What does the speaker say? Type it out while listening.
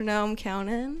No, I'm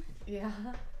counting. Yeah.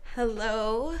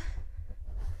 Hello.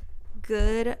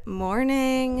 Good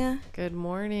morning. Good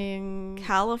morning,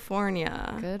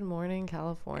 California. Good morning,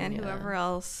 California. And whoever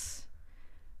else.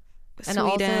 And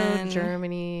Sweden. also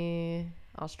Germany,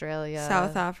 Australia,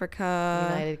 South Africa.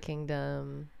 United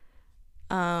Kingdom.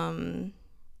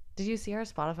 Did you see our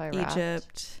Spotify Wrapped?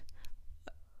 Egypt.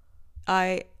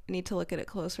 I need to look at it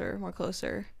more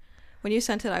closer. When you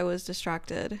sent it, I was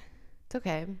distracted. It's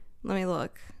okay. Let me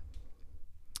look.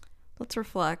 Let's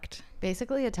reflect.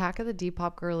 Basically, Attack of the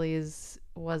Depop Girlies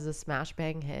was a smash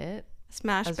bang hit.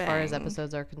 Smash as bang. far as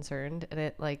episodes are concerned, and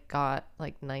it got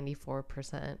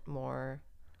 94% more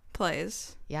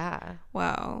plays. Yeah.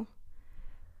 Wow.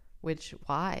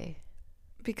 Why?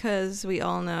 Because we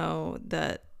all know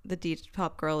that the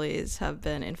Depop girlies have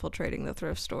been infiltrating the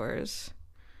thrift stores.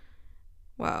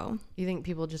 Wow. You think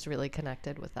people just really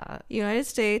connected with that? United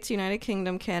States, United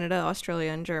Kingdom, Canada, Australia,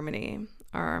 and Germany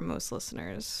are our most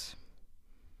listeners.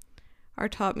 Our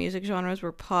top music genres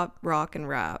were pop, rock, and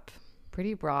rap.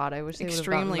 Pretty broad. I wish they would have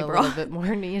Extremely gotten a broad. little bit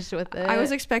more niche with it. I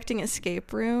was expecting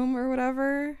escape room or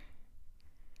whatever.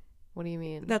 What do you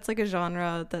mean? That's like a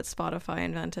genre that Spotify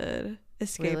invented.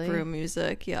 Escape room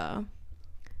music. Yeah.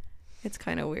 It's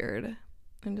kind of weird.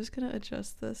 I'm just going to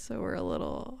adjust this so we're a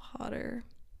little hotter.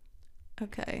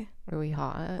 Okay. Are we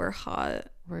hot? We're hot.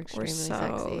 We're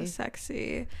extremely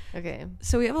sexy. Okay.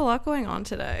 So we have a lot going on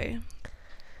today.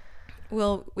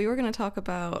 Well, we were going to talk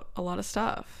about a lot of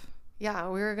stuff. Yeah,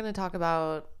 we were going to talk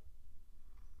about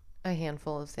a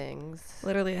handful of things.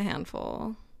 Literally a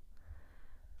handful.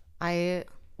 I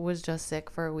was just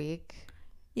sick for a week.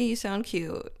 Yeah, you sound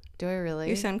cute. Do I really?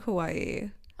 You sound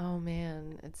kawaii. Oh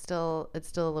man, it's still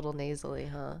a little nasally,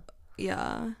 huh?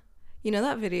 Yeah. You know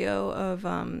that video of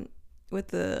with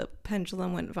the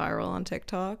pendulum went viral on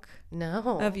TikTok?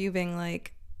 No. Of you being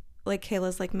like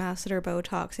Kayla's like masseter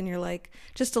Botox, and you're like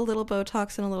just a little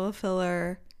Botox and a little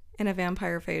filler and a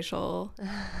vampire facial.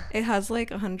 It has like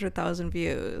 100,000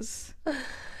 views.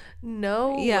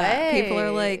 No way. Yeah, people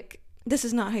are like, this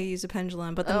is not how you use a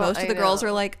pendulum, but most of the girls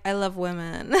are like, I love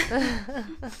women.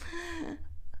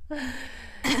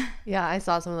 Yeah, I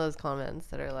saw some of those comments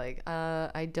that are like,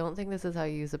 I don't think this is how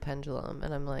you use a pendulum,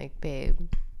 and I'm like,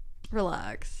 babe,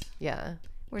 relax. Yeah,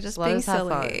 we're just being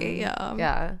silly.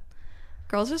 Yeah,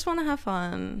 girls just want to have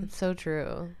fun. It's so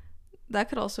true. That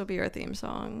could also be our theme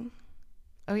song.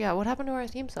 Oh yeah, what happened to our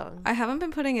theme song? I haven't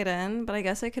been putting it in, but I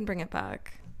guess I can bring it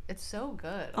back. It's so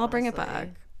good. I'll bring it back.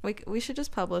 We should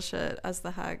just publish it as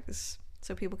the Hags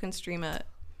so people can stream it.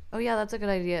 Oh yeah, that's a good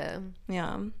idea.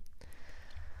 Yeah.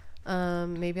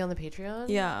 Maybe on the Patreon.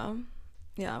 Yeah,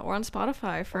 or on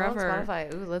Spotify forever. Or on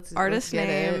Spotify. Ooh, artist let's get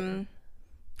name it.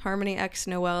 Harmony X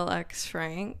Noel X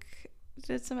Frank.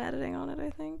 Did some editing on it,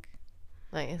 I think.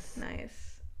 Nice.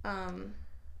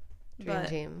 Dream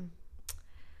team.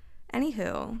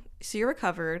 Anywho, so you're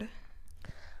recovered.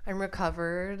 I'm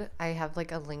recovered. I have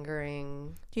like a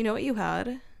lingering. Do you know what you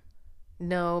had?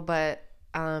 No, but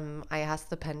I asked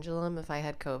the pendulum if I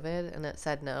had COVID, and it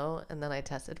said no, and then I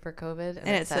tested for COVID, and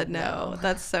it said no.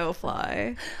 That's so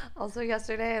fly. Also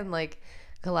yesterday, I'm like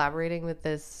collaborating with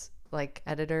this like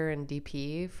editor and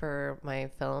DP for my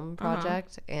film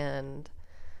project, and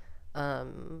I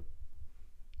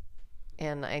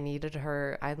needed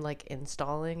her. I'm like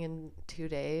installing in 2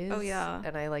 days. Oh yeah.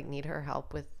 And I like need her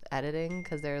help with editing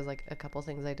because there's like a couple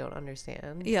things I don't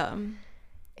understand. Yeah.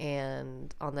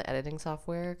 And on the editing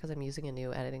software, because I'm using a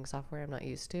new editing software I'm not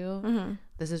used to.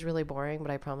 This is really boring, but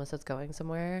I promise it's going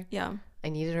somewhere. Yeah. I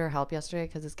needed her help yesterday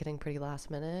because it's getting pretty last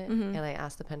minute. And I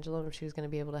asked the pendulum if she was going to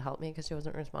be able to help me because she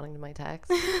wasn't responding to my text.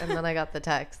 And then I got the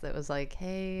text that was like,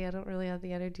 hey, I don't really have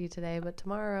the energy today, but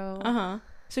tomorrow.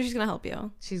 So she's going to help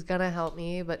you. She's going to help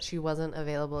me, but she wasn't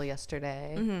available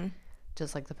yesterday.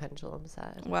 Just like the pendulum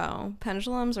said. Wow.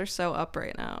 Pendulums are so up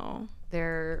right now.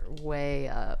 They're way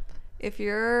up. If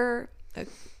you're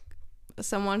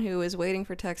someone who is waiting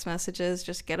for text messages,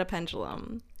 just get a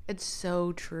pendulum. It's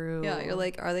so true. Yeah, you're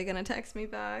like, are they going to text me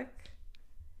back?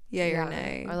 Yay or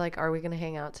nay? Or like, are we going to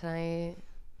hang out tonight?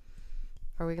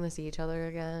 Are we going to see each other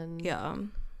again? Yeah.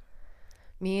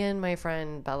 Me and my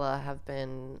friend Bella have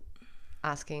been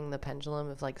asking the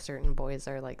pendulum if like certain boys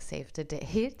are like safe to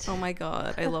date. Oh my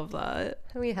god, I love that.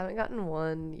 We haven't gotten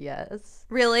one yes.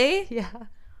 Really? Yeah.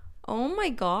 Oh my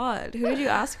god, who did you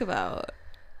ask about?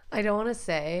 I don't want to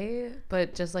say,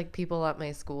 but just like people at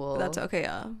my school. That's okay.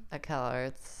 Yeah, at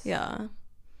CalArts. Yeah.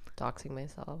 Doxing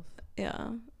myself. Yeah.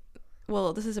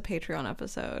 Well, this is a Patreon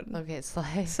episode. Okay,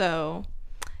 slay. So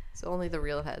only the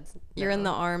real heads know. You're in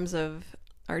the arms of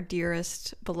our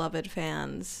dearest beloved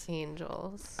fans,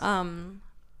 angels.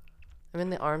 I'm in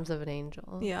the arms of an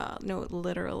angel. Yeah, no,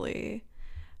 literally.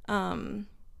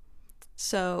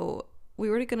 So we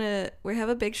have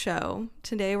a big show.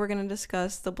 Today we're gonna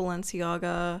discuss the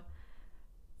Balenciaga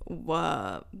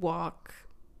walk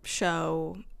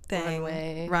show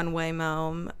thing. Runway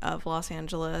mome of Los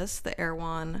Angeles, the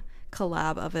Erewhon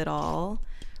collab of it all.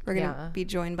 We're gonna be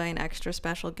joined by an extra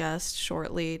special guest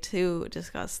shortly to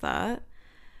discuss that.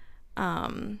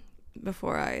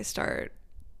 Before I start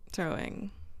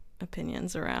throwing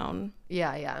opinions around.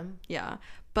 Yeah.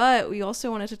 But we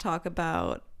also wanted to talk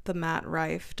about the Matt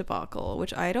Rife debacle,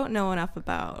 which I don't know enough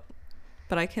about,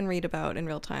 but I can read about in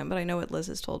real time. But I know what Liz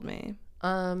has told me.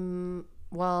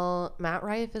 Well, Matt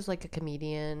Rife is like a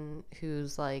comedian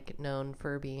who's like known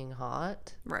for being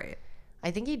hot. Right.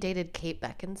 I think he dated Kate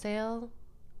Beckinsale.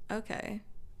 Okay.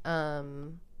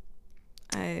 I'm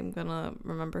gonna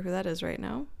remember who that is right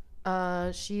now.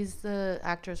 She's the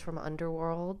actress from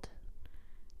Underworld.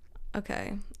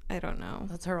 Okay. I don't know.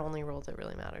 That's her only role that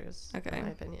really matters. Okay. In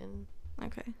my opinion.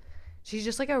 Okay. She's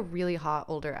just like a really hot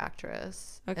older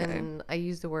actress. Okay. And I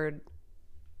use the word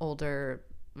older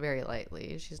very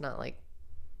lightly. She's not like,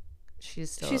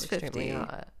 she's extremely 50.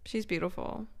 hot. She's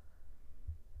beautiful.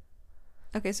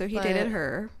 Okay, so he dated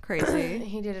her. Crazy.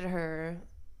 He dated her.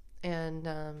 And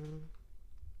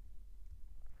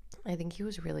I think he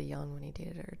was really young when he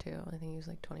dated her too. I think he was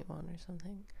like 21 or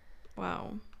something.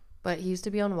 Wow. But he used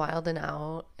to be on Wild and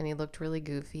Out, and he looked really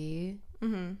goofy.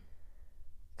 Mm-hmm.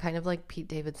 Kind of like Pete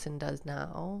Davidson does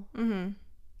now. Mm-hmm.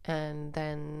 And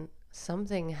then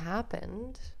something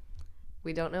happened.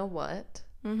 We don't know what.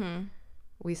 Mm-hmm.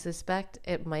 We suspect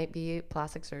it might be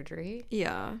plastic surgery.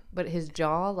 Yeah. But his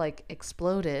jaw, like,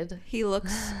 exploded. He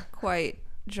looks quite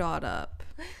jawed up.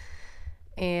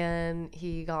 And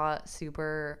he got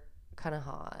super kind of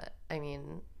hot. I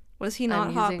mean... Was he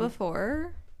not hot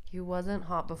before? He wasn't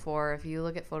hot before. If you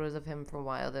look at photos of him from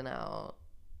Wild and Out,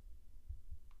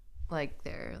 like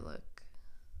there, look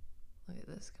at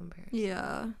this comparison.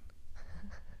 Yeah.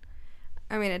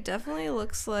 I mean, it definitely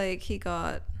looks like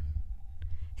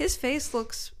his face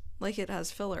looks like it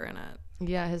has filler in it.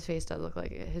 Yeah, his face does look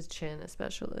like it. His chin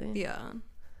especially. Yeah.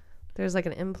 There's like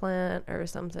an implant or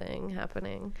something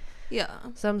happening. Yeah.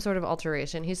 Some sort of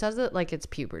alteration. He says it like it's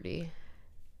puberty.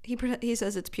 He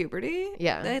says it's puberty?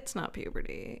 Yeah. It's not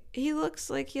puberty. He looks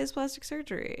like he has plastic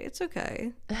surgery. It's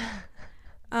okay.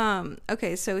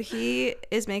 Okay, so he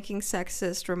is making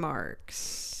sexist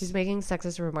remarks. He's making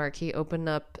sexist remark. He opened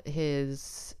up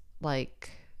his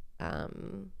like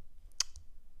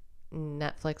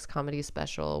Netflix comedy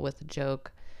special with a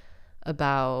joke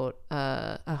about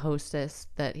a hostess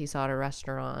that he saw at a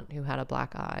restaurant who had a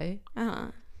black eye. Uh-huh.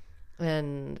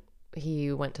 And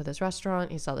he went to this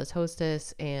restaurant, he saw this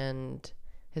hostess, and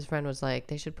his friend was like,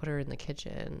 they should put her in the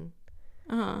kitchen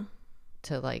to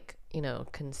like, you know,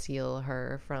 conceal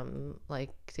her black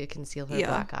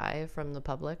eye from the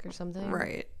public or something.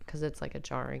 Right. Because it's like a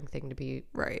jarring thing to be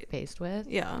faced with.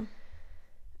 Yeah.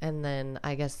 And then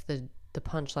I guess the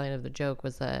punchline of the joke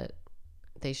was that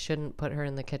they shouldn't put her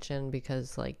in the kitchen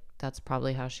because like that's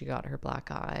probably how she got her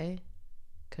black eye,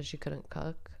 because she couldn't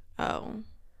cook. Oh.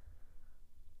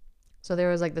 So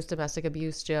there was like this domestic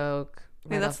abuse joke.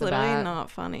 Right, that's literally not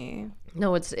funny.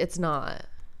 No, it's not.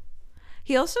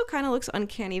 He also kind of looks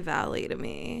Uncanny Valley to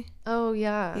me. Oh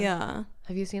yeah. Yeah.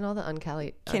 Have you seen all the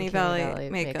Uncanny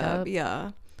Valley makeup? Yeah.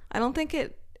 I don't think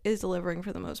it is delivering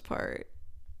for the most part.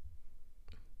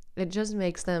 It just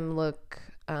makes them look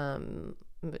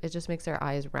it just makes their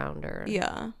eyes rounder.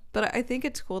 Yeah. But I think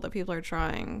it's cool that people are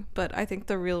trying, but I think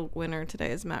the real winner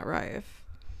today is Matt Rife.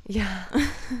 Yeah.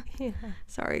 Yeah.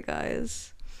 Sorry,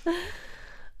 guys.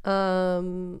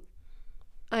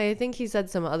 I think he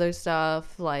said some other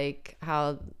stuff like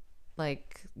how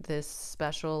like this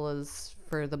special is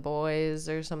for the boys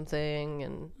or something,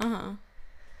 and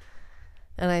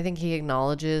and I think he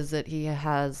acknowledges that he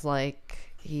has like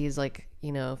he's like,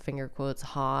 you know, finger quotes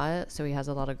hot, so he has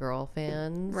a lot of girl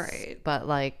fans. Right. But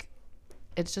like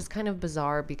it's just kind of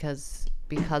bizarre because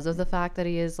of the fact that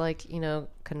he is like, you know,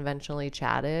 conventionally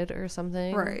chatted or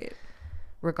something. Right.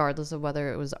 Regardless of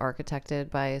whether it was architected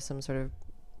by some sort of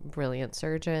brilliant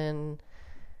surgeon,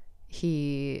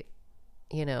 he,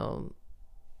 you know,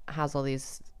 has all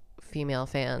these female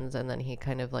fans, and then he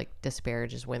kind of like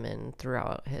disparages women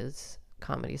throughout his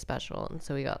comedy special, and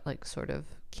so he got like sort of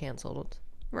canceled.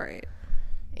 Right.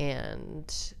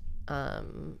 And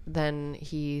then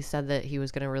he said that he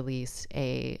was going to release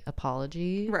a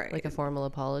apology, like a formal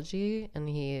apology, and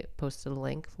he posted a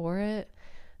link for it.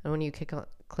 And when you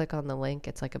click on the link,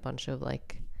 it's like a bunch of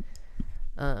like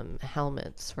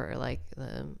helmets for like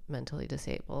the mentally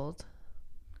disabled.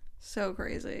 So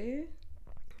crazy.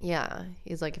 Yeah,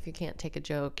 he's like, if you can't take a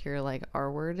joke, you're like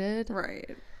R-worded. Right.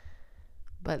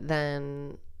 But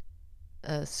then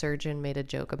a surgeon made a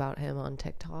joke about him on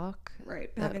TikTok. Right.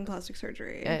 Having plastic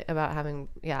surgery. About having,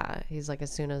 he's like,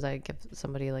 as soon as I give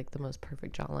somebody like the most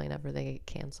perfect jawline ever, they get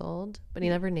canceled. But he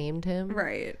never named him.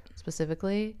 Right.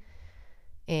 Specifically.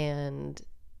 And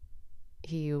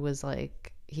he was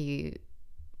like, he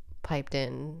piped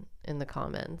in the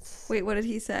comments. Wait, what did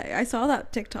he say? I saw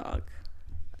that TikTok.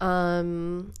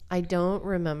 I don't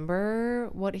remember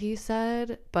what he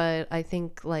said, but I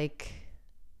think like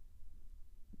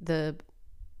the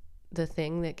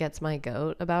thing that gets my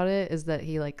goat about it is that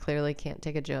he like clearly can't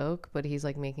take a joke, but he's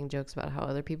like making jokes about how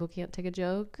other people can't take a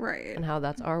joke. Right. And how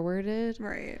that's R-worded.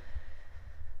 Right.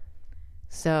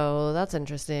 So that's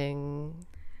interesting.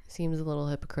 Seems a little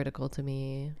hypocritical to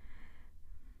me.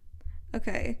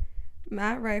 Okay.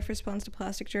 Matt Rife responds to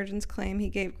plastic surgeon's claim he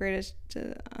gave greatest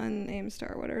to unnamed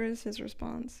star. What is his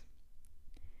response?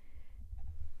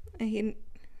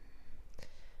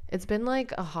 It's been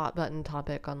like a hot button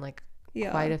topic on like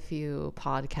quite a few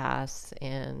podcasts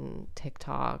and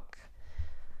TikTok.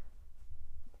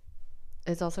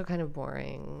 It's also kind of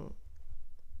boring,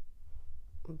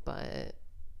 but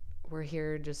we're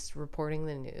here just reporting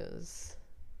the news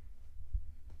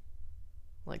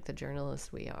like the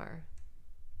journalists we are.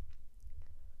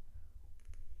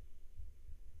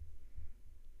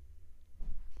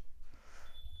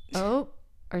 Oh,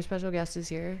 our special guest is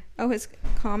here. Oh, his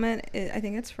comment, I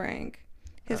think it's Frank.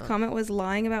 His comment was,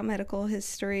 lying about medical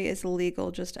history is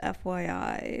illegal, just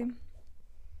FYI.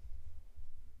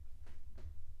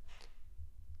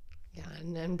 Yeah,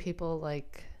 and then people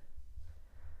like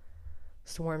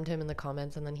swarmed him in the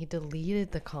comments, and then he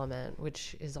deleted the comment,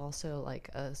 which is also like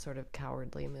a sort of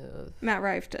cowardly move. Matt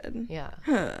Rife did. Yeah.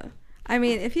 I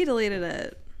mean, if he deleted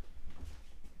it.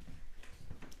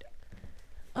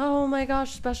 Oh my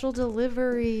gosh, special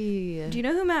delivery. Do you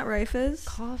know who Matt Rife is?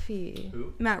 Coffee.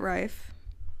 Who? Matt Rife.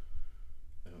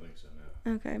 I don't think so, no.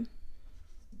 Okay.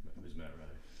 Who's Matt Rife?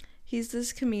 He's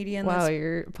this comedian. Wow,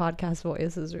 your podcast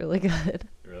voice is really good.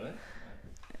 Really?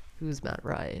 Who's Matt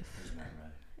Rife? Who's Matt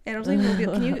Rife? I don't think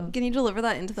can you deliver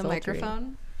that into the Sultry.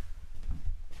 microphone?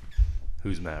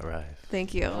 Who's Matt Rife?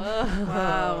 Thank you.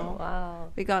 Wow.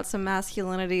 We got some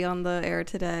masculinity on the air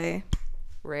today.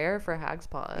 Rare for Hags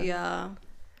Pod. Yeah.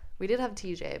 We did have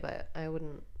TJ, but I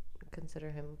wouldn't consider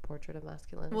him a portrait of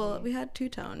masculinity. Well, we had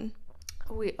two-tone.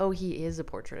 He is a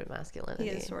portrait of masculinity.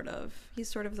 He is sort of. He's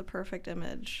sort of the perfect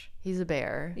image. He's a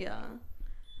bear. Yeah.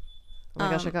 Oh my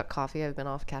gosh, I got coffee. I've been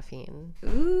off caffeine.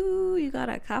 Ooh, you got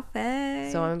a cafe.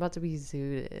 So I'm about to be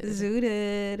zooted.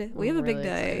 Zooted. We have a big really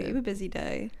day. excited. You have a busy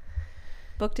day.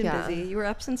 Booked and busy. You were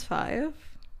up since 5?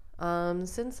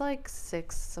 Since like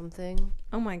 6 something.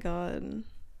 Oh my god.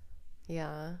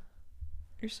 Yeah.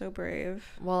 You're so brave.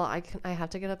 Well, I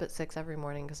have to get up at 6 every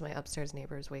morning because my upstairs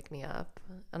neighbors wake me up,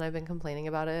 and I've been complaining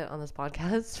about it on this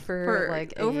podcast for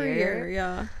like over a year.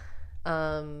 Yeah.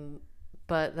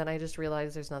 But then I just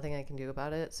realized there's nothing I can do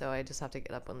about it, so I just have to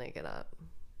get up when they get up.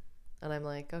 And I'm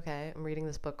like, okay, I'm reading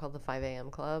this book called The 5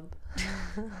 a.m. Club.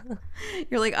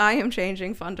 You're like, I am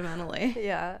changing fundamentally.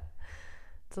 Yeah.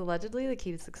 It's allegedly the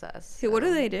key to success. So. What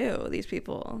do they do, these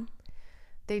people?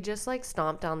 They just like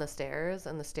stomp down the stairs,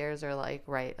 and the stairs are like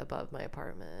right above my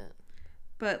apartment.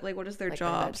 But like, what is their like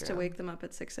jobs to wake them up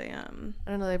at 6 a.m.?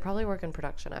 I don't know. They probably work in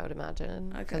production, I would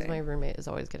imagine. Okay. Because my roommate is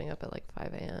always getting up at like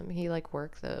 5 a.m. He like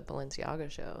worked the Balenciaga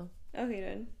show. Oh, he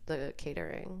did? The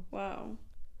catering. Wow.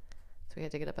 So we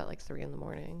had to get up at like 3 in the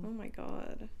morning. Oh my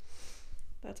god.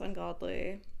 That's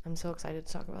ungodly. I'm so excited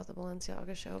to talk about the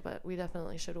Balenciaga show, but we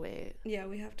definitely should wait. Yeah,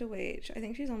 we have to wait. I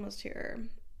think she's almost here.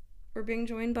 We're being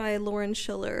joined by Lauren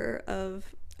Schiller of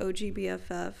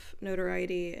OGBFF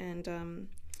notoriety and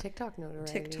TikTok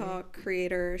notoriety. TikTok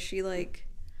creator. She's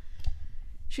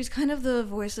kind of the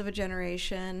voice of a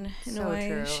generation in a way.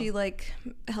 True. She like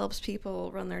helps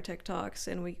people run their TikToks,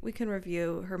 and we can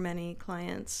review her many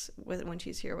clients when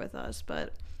she's here with us,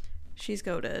 but she's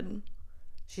goated.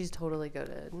 She's totally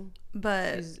goated.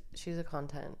 But she's a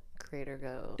content creator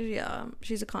goat. Yeah,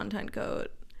 she's a content goat.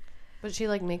 But she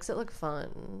like makes it look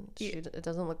fun. It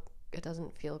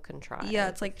doesn't feel contrived. Yeah,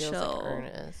 it's like it feels chill. Like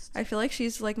earnest. I feel like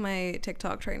she's like my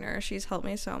TikTok trainer. She's helped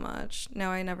me so much. Now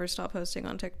I never stop posting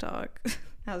on TikTok,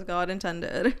 as God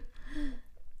intended.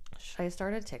 Should I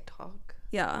start a TikTok?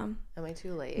 Yeah. Am I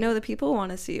too late? No, the people want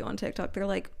to see you on TikTok. They're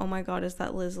like, oh my God, is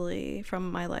that Liz Lee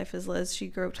from My Life is Liz? She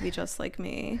grew up to be just like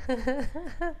me.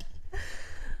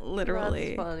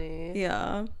 Literally. That's funny.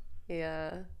 Yeah.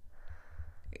 Yeah.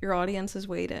 Your audience is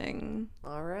waiting.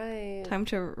 All right. Time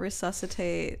to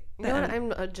resuscitate. You know what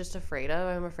I'm just afraid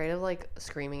of? I'm afraid of like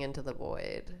screaming into the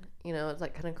void. You know, it's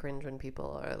like kind of cringe when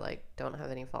people are like don't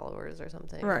have any followers or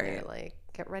something. Right. And they're like,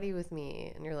 get ready with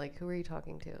me, and you're like, who are you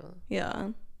talking to? Yeah.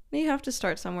 You have to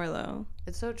start somewhere though.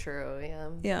 It's so true. Yeah.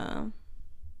 Yeah.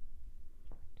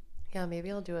 Yeah.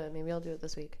 Maybe I'll do it. Maybe I'll do it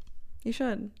this week. You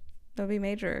should. That would be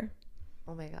major.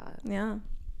 Oh my god. Yeah.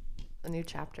 A new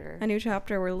chapter. A new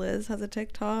chapter where Liz has a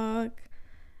TikTok.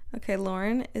 Okay,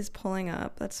 Lauren is pulling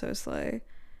up. That's so slay.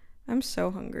 I'm so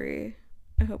hungry.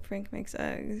 I hope Frank makes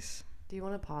eggs. Do you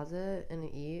want to pause it and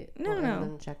eat? No. And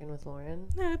then check in with Lauren?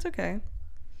 No, it's okay.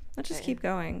 Let's just keep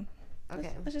going.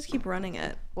 Okay. Let's just keep running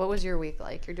it. What was your week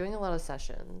like? You're doing a lot of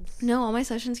sessions. No, all my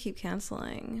sessions keep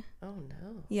canceling. Oh,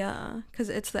 no. Yeah, because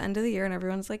it's the end of the year and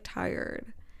everyone's like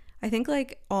tired. I think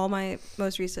like all my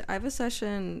most recent, I have a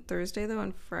session Thursday though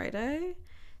and Friday,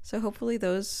 so hopefully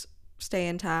those stay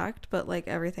intact, but like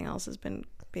everything else has been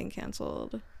being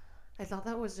canceled. I thought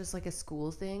that was just like a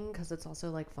school thing because it's also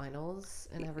like finals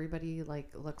and everybody like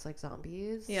looks like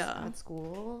zombies at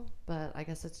school, but I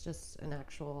guess it's just an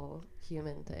actual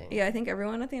human thing. Yeah, I think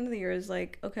everyone at the end of the year is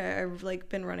like, okay, I've like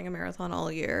been running a marathon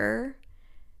all year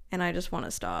and I just want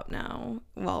to stop now.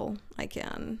 Well, I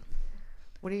can.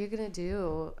 What are you gonna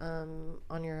do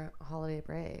on your holiday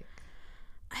break?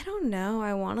 I don't know.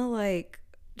 I want to like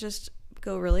just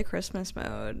go really Christmas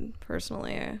mode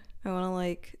personally. I want to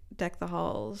like deck the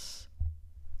halls.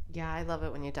 Yeah, I love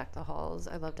it when you deck the halls.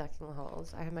 I love decking the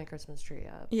halls. I have my Christmas tree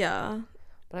up. Yeah.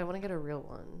 But I want to get a real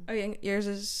one. Oh, yeah, yours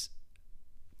is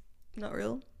not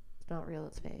real? It's not real,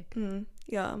 it's fake.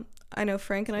 Yeah. I know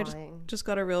Frank and I just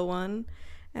got a real one.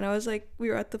 And I was like, we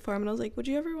were at the farm and I was like, would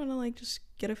you ever want to like just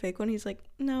get a fake one? He's like,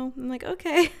 no. I'm like,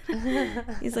 okay.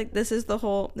 He's like, this is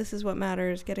what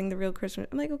matters, getting the real Christmas.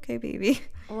 I'm like, okay, baby.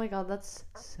 Oh my God, that's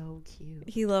so cute.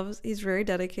 He's very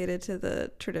dedicated to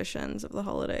the traditions of the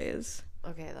holidays.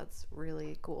 Okay, that's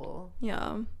really cool.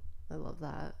 Yeah. I love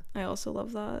that. I also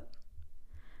love that.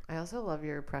 I also love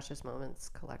your Precious Moments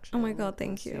collection. Oh my God,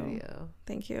 thank you. Studio.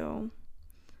 Thank you.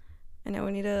 I know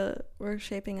we're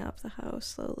shaping up the house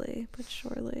slowly but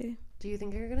surely. Do you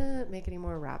think you're gonna make any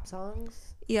more rap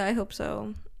songs? Yeah, I hope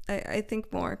so. I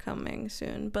think more coming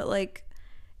soon, but like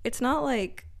it's not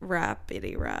like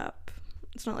rapidy rap.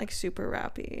 It's not like super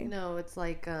rappy. No, it's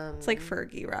like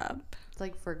Fergie rap. It's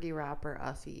like Fergie rap or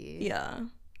Uffy. Yeah.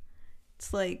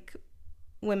 It's like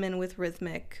women with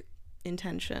rhythmic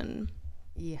intention.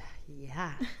 Yeah.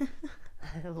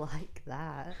 I like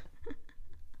that.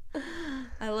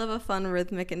 I love a fun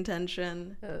rhythmic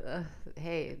intention.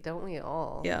 Hey, don't we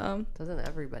all? Yeah. Doesn't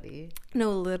everybody?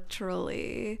 No,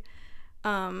 literally.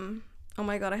 Oh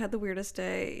my God, I had the weirdest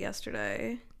day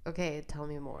yesterday. Okay, tell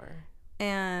me more.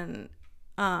 And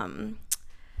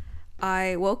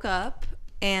I woke up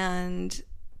and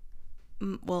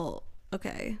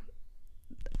okay.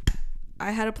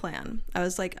 I had a plan. I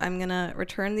was like, I'm gonna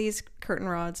return these curtain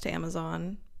rods to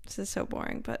Amazon. This is so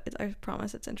boring, but I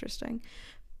promise it's interesting.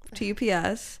 To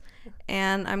UPS,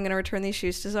 and I'm gonna return these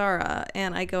shoes to Zara.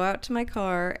 And I go out to my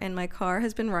car, and my car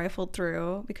has been rifled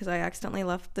through because I accidentally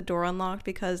left the door unlocked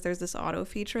because there's this auto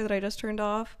feature that I just turned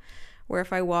off where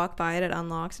if I walk by it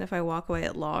unlocks, and if I walk away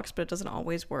it locks, but it doesn't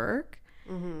always work.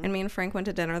 And me and Frank went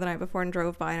to dinner the night before and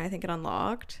drove by, and I think it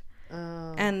unlocked.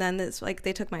 And then it's like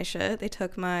they took my shit. They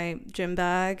took my gym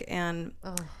bag and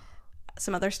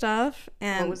some other stuff.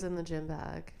 And what was in the gym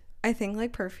bag? I think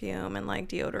like perfume and like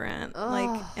deodorant,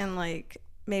 like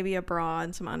maybe a bra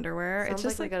and some underwear. Sounds it's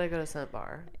just like we gotta go to Scent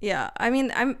Bar. Yeah, I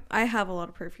mean, I have a lot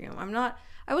of perfume.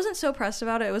 I wasn't so pressed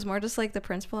about it. It was more just like the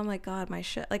principle. I'm like, God, my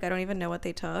shit. Like I don't even know what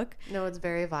they took. No, it's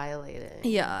very violating.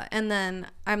 Yeah, and then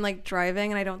I'm like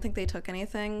driving, and I don't think they took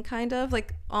anything. Kind of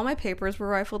like all my papers were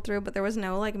rifled through, but there was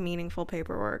no like meaningful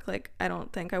paperwork. Like I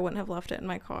don't think I wouldn't have left it in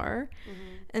my car,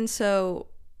 and so.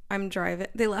 I'm driving.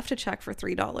 They left a check for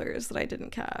 $3 that I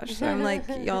didn't cash. So I'm like,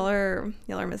 y'all are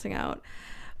missing out.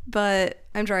 But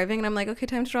I'm driving and I'm like, okay,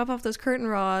 time to drop off those curtain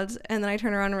rods. And then I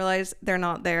turn around and realize they're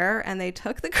not there, and they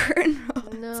took the curtain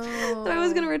rods that I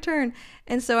was gonna return.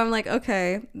 And so I'm like,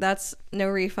 okay, that's no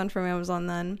refund from Amazon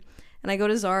then. And I go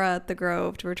to Zara at the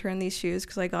Grove to return these shoes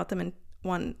because I got them in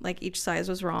one, like each size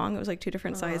was wrong. It was like 2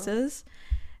 different sizes.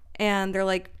 And they're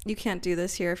like, you can't do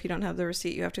this here if you don't have the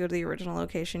receipt. You have to go to the original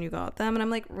location you got them. And I'm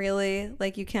like, really?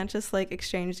 Like, you can't just, like,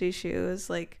 exchange these shoes?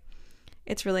 Like,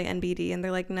 it's really NBD. And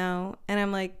they're like, no. And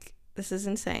I'm like, this is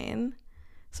insane.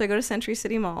 So I go to Century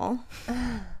City Mall.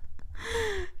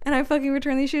 And I fucking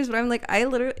return these shoes. But I'm like, I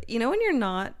literally... You know when you're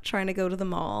not trying to go to the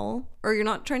mall? Or you're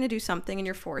not trying to do something and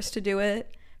you're forced to do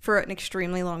it for an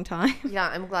extremely long time. Yeah,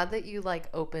 I'm glad that you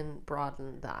like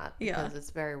broadened that, because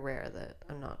it's very rare that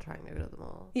I'm not trying to go to the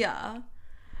mall. Yeah.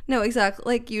 No, exactly.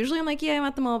 Like usually I'm like, yeah, I'm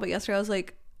at the mall, but yesterday I was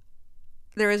like,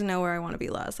 there is nowhere I want to be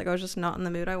less. Like I was just not in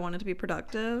the mood. I wanted to be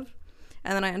productive.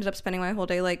 And then I ended up spending my whole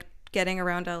day like getting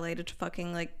around LA to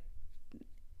fucking like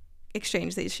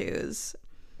exchange these shoes.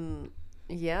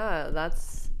 Yeah,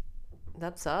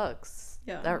 that sucks.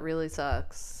 Yeah. That really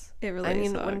sucks. It really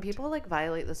sucked. When people like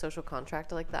violate the social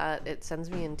contract like that, it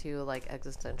sends me into like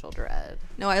existential dread.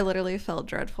 No, I literally felt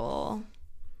dreadful.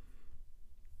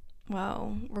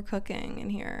 Wow, we're cooking in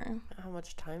here. How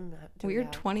much time do we We're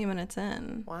have? 20 minutes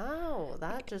in. Wow,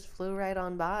 that just flew right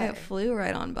on by. It flew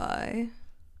right on by.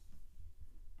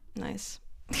 Nice.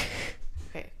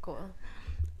 Okay, cool.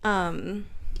 Anywho,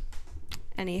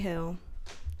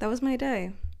 that was my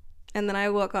day. And then I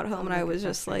got home and I was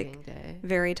just like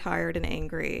very tired and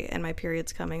angry, and my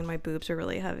period's coming and my boobs are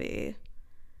really heavy.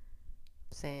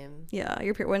 Same. Yeah,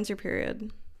 when's your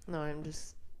period? No, I'm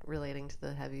just relating to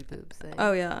the heavy boobs thing.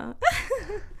 Oh yeah.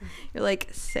 You're like,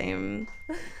 same.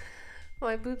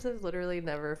 My boobs have literally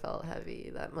never felt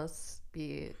heavy. That must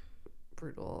be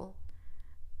brutal.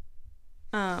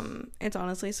 It's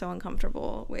honestly so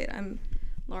uncomfortable. Wait,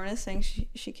 Lauren is saying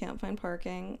she can't find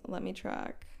parking. Let me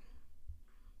track.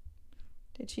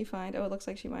 Did she find? Oh, it looks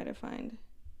like she might have found.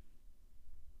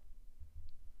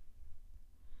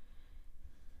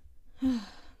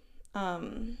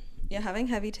 Yeah, having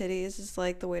heavy titties is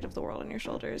like the weight of the world on your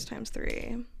shoulders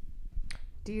 ×3.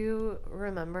 Do you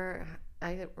remember?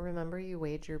 I remember you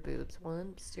weighed your boobs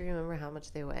once. Do you remember how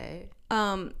much they weigh?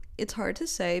 It's hard to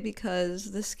say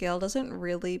because the scale doesn't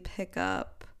really pick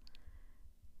up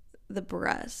the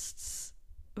breasts.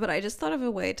 But I just thought of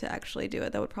a way to actually do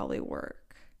it that would probably work.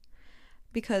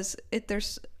 Because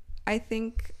I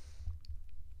think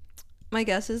my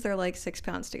guess is they're like 6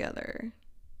 pounds together.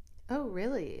 Oh,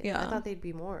 really? Yeah. I thought they'd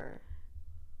be more.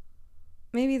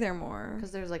 Maybe they're more.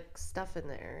 Because there's like stuff in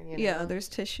there, you know? Yeah, there's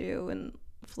tissue and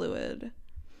fluid.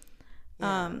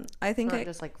 Yeah. I think it's not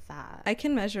just like fat. I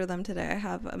can measure them today. I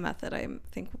have a method I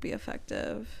think will be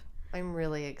effective. I'm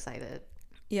really excited.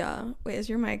 Yeah. Wait, is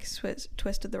your mic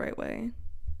twisted the right way?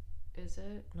 Is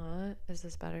it not? Is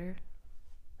this better?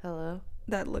 Hello?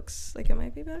 That looks like it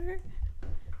might be better.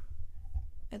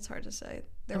 It's hard to say.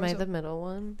 Am I the middle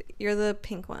one? You're the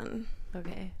pink one.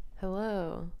 Okay.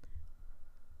 Hello.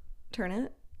 Turn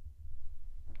it.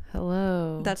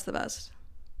 Hello. That's the best.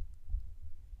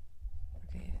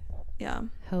 Okay. Yeah.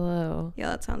 Hello. Yeah,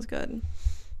 that sounds good.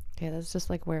 Okay, that's just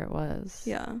like where it was.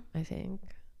 Yeah. I think.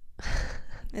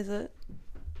 Is it?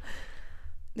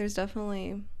 There's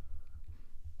definitely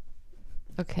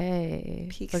okay.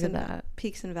 Look at that.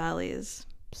 Peaks and valleys.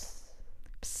 Psst.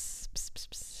 Psst, psst, psst,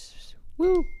 psst.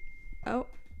 Woo. Oh,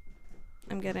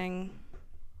 I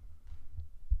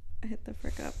hit the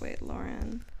frick up. Wait,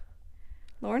 Lauren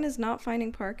is not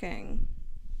finding parking.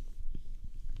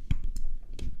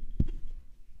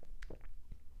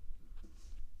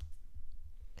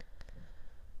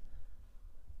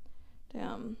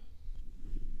 Damn.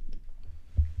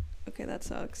 Okay, that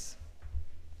sucks.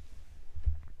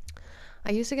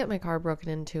 I used to get my car broken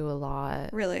into a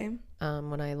lot. Really?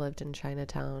 When I lived in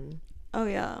Chinatown. Oh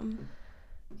yeah.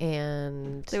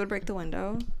 And they would break the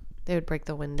window.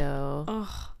 Ugh.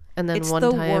 And then it's one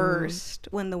the time, worst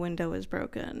when the window is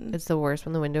broken. It's the worst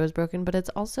when the window is broken, but it's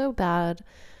also bad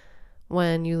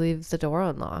when you leave the door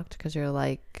unlocked because you're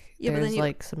like, there's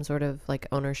like some sort of like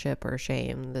ownership or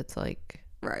shame that's like.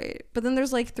 Right. But then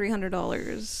there's like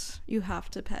 $300 you have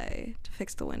to pay to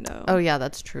fix the window. Oh yeah,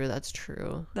 that's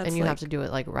true. And you have to do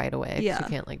it like right away. Yeah. You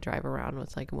can't like drive around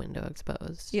with like window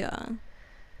exposed. Yeah.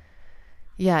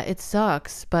 Yeah, it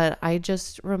sucks, but I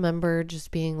just remember just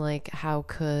being like, how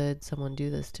could someone do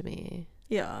this to me?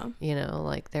 Yeah. You know,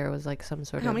 like there was like some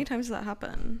sort of... How many times did that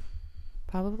happen?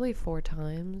 Probably 4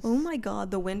 times. Oh my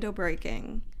God, the window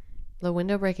breaking. The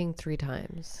window breaking 3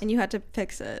 times. And you had to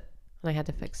fix it. And I had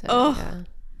to fix it. Oh. Yeah.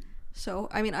 So,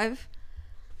 I mean, I've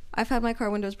had my car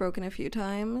windows broken a few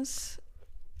times,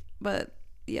 but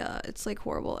yeah, it's like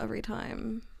horrible every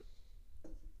time.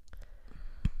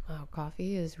 Wow,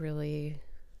 coffee is really...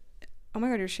 Oh my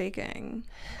God, you're shaking.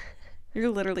 You're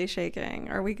literally shaking.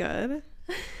 Are we good?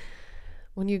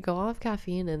 When you go off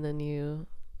caffeine and then you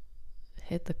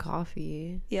hit the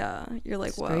coffee. Yeah, you're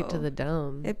like, whoa. Straight to the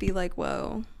dome. It'd be like,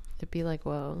 whoa.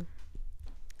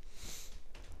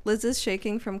 Liz is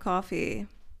shaking from coffee.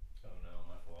 Oh no,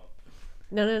 my fault.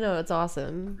 No, it's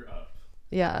awesome. You're up.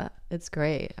 Yeah, it's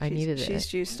great. I needed it. She's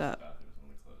juiced up.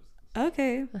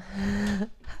 Okay.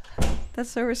 That's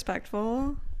so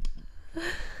respectful.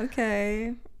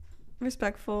 Okay.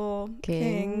 Respectful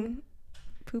king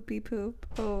Poopy poop.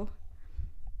 Oh.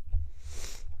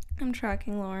 I'm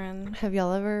tracking Lauren. Have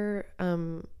y'all ever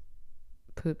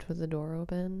pooped with the door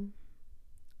open?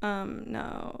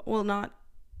 No. Well, not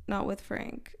with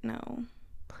Frank. No.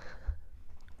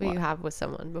 But you have with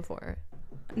someone before?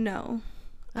 No.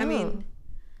 I mean,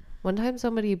 one time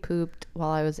somebody pooped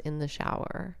while I was in the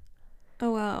shower.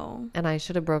 Oh, wow. And I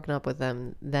should have broken up with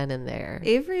them then and there.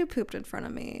 Avery pooped in front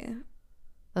of me.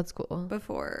 That's cool.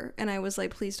 Before. And I was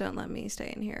like, please don't let me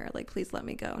stay in here. Like, please let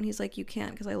me go. And he's like, you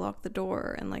can't because I locked the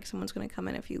door and like someone's going to come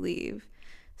in if you leave.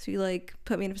 So he like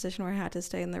put me in a position where I had to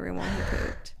stay in the room while he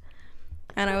pooped.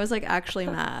 And I was like actually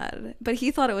mad. But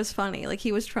he thought it was funny. Like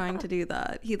he was trying to do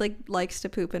that. He like likes to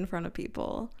poop in front of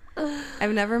people.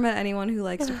 I've never met anyone who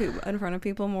likes to poop in front of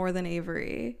people more than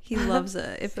Avery. He loves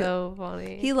it.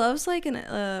 Funny. He loves like an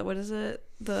what is it?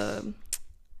 The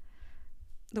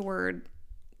word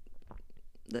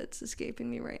that's escaping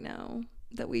me right now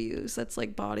that we use that's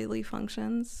like bodily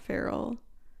functions. Feral.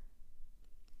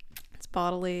 It's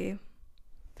bodily.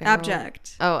 Feral.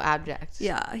 Abject. Oh, abject.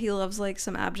 Yeah, he loves like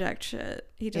some abject shit.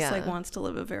 He just like wants to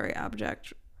live a very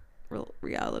abject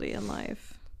reality in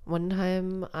life. One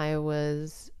time I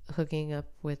was hooking up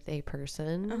with a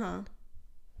person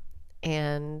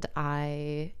and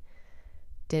I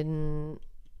didn't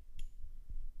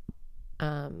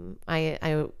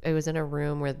I was in a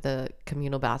room where the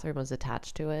communal bathroom was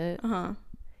attached to it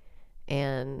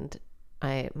and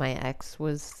my ex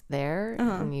was there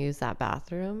and used that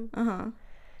bathroom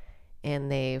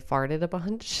and they farted a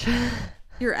bunch.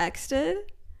 Your ex did?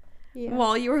 Yeah.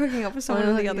 While you were hooking up with someone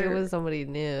in the other. It was somebody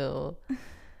new.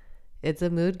 It's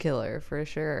a mood killer for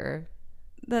sure.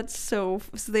 That's so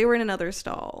they were in another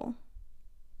stall.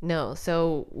 No,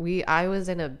 so I was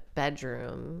in a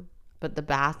bedroom, but the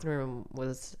bathroom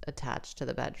was attached to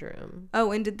the bedroom.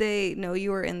 Oh, and did they know you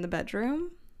were in the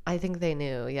bedroom? I think they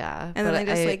knew, yeah. And then they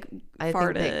just like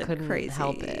farted. Think they couldn't crazy.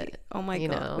 help it. Oh my god!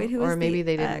 Know? Wait, who or was maybe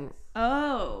the they ex? didn't.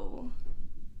 Oh,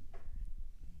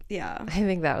 yeah. I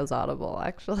think that was audible,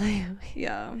 actually.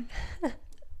 Yeah.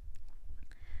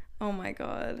 Oh my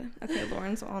god. Okay,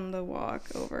 Lauren's on the walk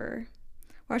over.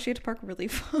 Wow, she had to park really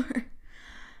far.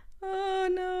 Oh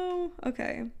no.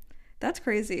 Okay, that's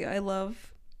crazy. I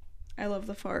love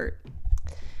the fart.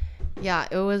 Yeah,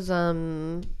 it was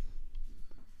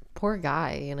poor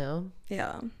guy, you know.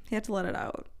 Yeah, he had to let it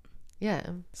out. Yeah.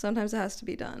 Sometimes it has to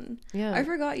be done. Yeah. I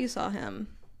forgot you saw him.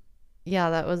 Yeah,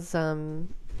 that was a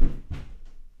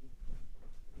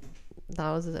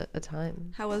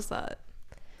time. How was that?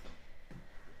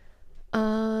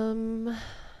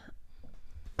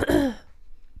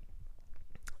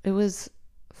 It was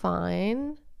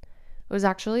fine. It was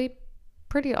actually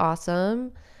pretty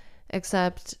awesome,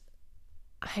 except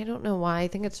I don't know why. I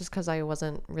think it's just because I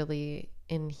wasn't really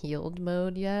in healed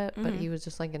mode yet, but he was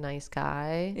just like a nice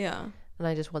guy. Yeah. And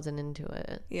I just wasn't into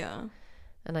it. Yeah.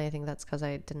 And I think that's because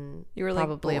I didn't. You were like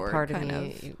probably bored, a part of kind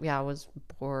me. of. Yeah, I was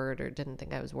bored or didn't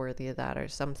think I was worthy of that or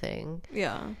something.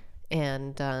 Yeah.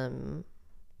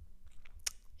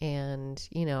 And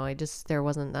you know, there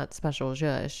wasn't that special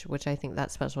zhush, which I think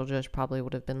that special zhush probably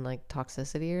would have been like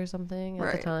toxicity or something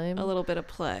at the time. A little bit of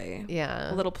play.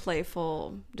 Yeah. A little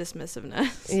playful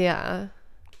dismissiveness. Yeah.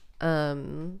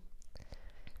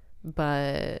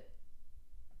 But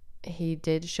he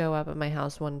did show up at my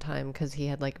house one time because he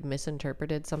had like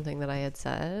misinterpreted something that I had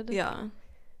said. Yeah.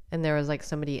 And there was like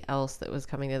somebody else that was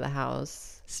coming to the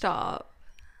house. Stop.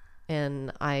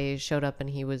 And I showed up and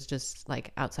he was just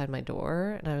like outside my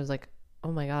door. And I was like,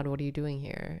 oh my God, what are you doing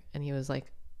here? And he was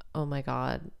like, oh my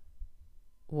God,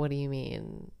 what do you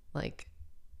mean? Like,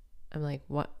 I'm like,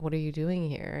 what are you doing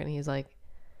here? And he's like,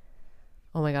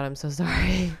 oh my God, I'm so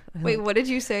sorry. Wait, what did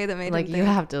you say that made him like, think? you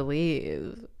have to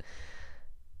leave.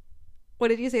 What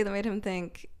did you say that made him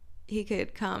think he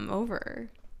could come over?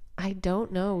 I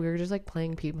don't know. We were just like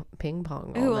playing ping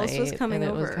pong all Who night. else was coming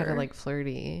and over? It was kind of like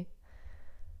flirty.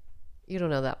 You don't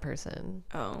know that person.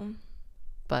 Oh.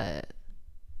 But.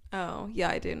 Oh, yeah,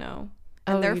 I do know.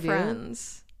 And they're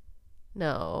friends.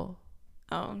 No.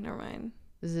 Oh, never mind.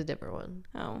 This is a different one.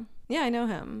 Oh. Yeah, I know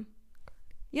him.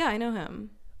 Yeah, I know him.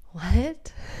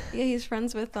 What? Yeah, he's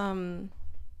friends with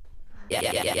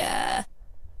Yeah.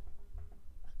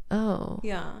 Oh.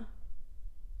 Yeah.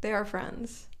 They are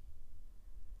friends.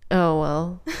 Oh,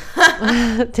 well.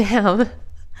 Damn.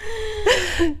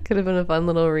 Could have been a fun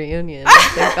little reunion.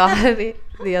 Thank God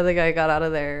the other guy got out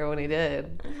of there when he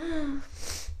did.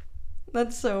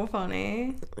 That's so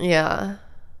funny. Yeah.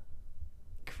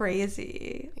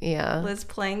 Crazy. Yeah. Liz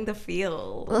playing the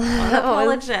field.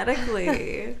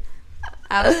 Unapologetically.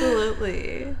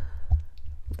 Absolutely.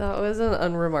 That was an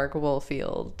unremarkable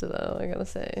field, though, I gotta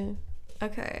say.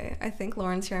 Okay, I think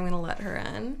Lauren's here. I'm gonna let her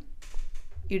in.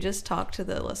 You just talk to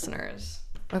the listeners.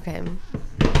 Okay.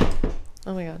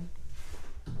 Oh my god.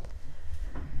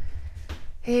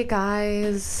 Hey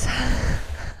guys.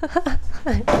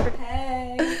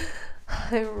 Hey.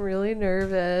 I'm really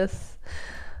nervous.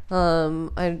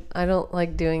 I don't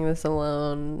like doing this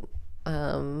alone.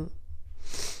 But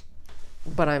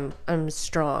I'm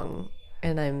strong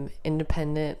and I'm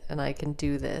independent and I can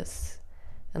do this.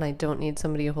 And I don't need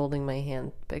somebody holding my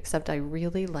hand. But except I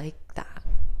really like that.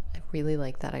 I really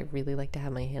like that. I really like to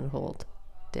have my hand held.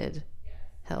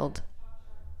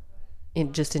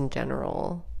 In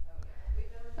general.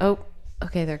 Oh,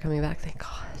 okay, they're coming back. Thank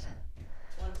God.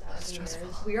 That's stressful.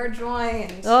 We are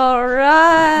joined. All right.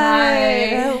 Hi.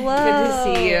 Hello. Good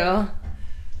to see you.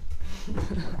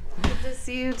 Good to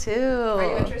see you too. Are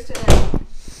you interested in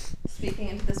speaking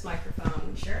into this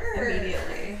microphone? Sure.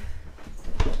 Immediately.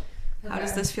 How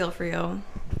does this feel for you?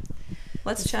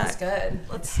 Let's check. It's good.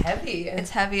 It's heavy. It's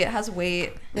heavy. It has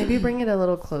weight. Maybe bring it a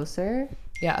little closer.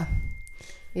 Yeah.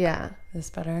 Yeah. This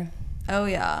better. Oh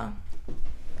yeah.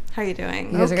 How are you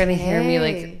doing? You guys are gonna hear me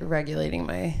Okay. like regulating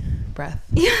my breath.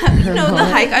 Yeah. You know the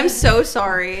hike. I'm so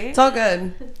sorry. It's all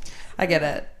good. I get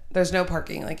it. There's no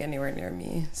parking like anywhere near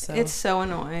me, so It's so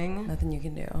annoying. nothing you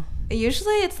can do.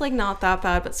 Usually it's like not that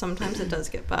bad, but sometimes it does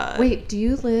get bad. Wait, do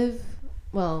you live?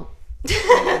 Well,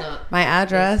 maybe not. My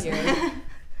address. Here.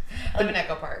 I live in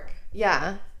Echo Park.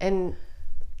 Yeah, and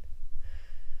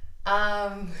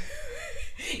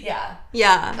Yeah.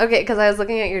 Yeah. okay, because I was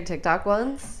looking at your TikTok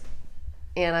once,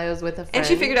 and I was with a friend. And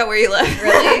she figured out where you live.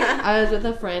 Really? I was with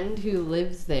a friend who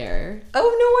lives there,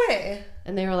 Oh no way.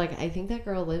 and they were like, "I think that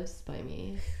girl lives by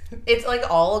me." It's like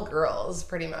all girls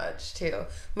pretty much too.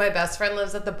 My best friend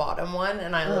lives at the bottom one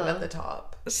and I live at the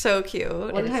top. So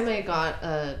cute. One time I got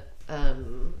a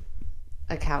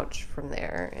couch from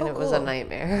there, and Oh, it was a cool.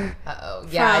 nightmare. Uh-oh.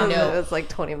 Yeah, From- I It know. was like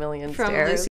 20 million From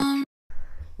stairs. Lucy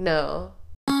No.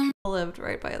 lived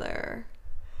right by there.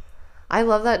 I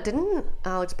love that. Didn't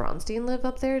Alex Bronstein live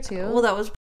up there too? Well, that was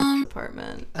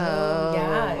apartment. Oh,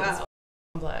 yeah. Wow.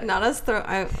 It's black. Not us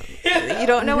you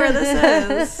don't know where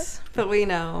this is, but we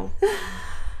know.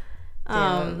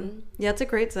 Yeah, it's a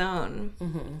great zone.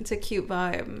 Mm-hmm. It's a cute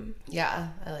vibe. Yeah,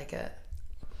 I like it.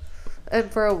 And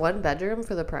for a 1-bedroom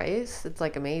for the price, it's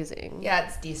like amazing. Yeah,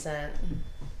 it's decent.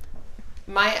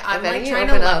 I'm If like any trying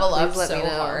to open up, level up please let so me know.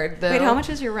 hard. Though. Wait, how much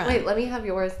is your rent? Wait, let me have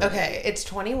yours then. Okay, it's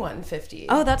 $21.50.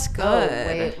 Oh, that's good. Oh,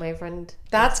 wait, my friend.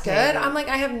 That's is good. paying. I'm like,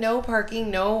 I have no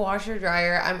parking, no washer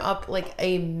dryer. I'm up like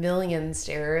a million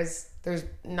stairs. There's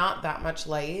not that much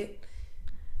light.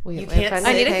 Wait, You my can't. friend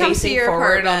I is need to paying- come see your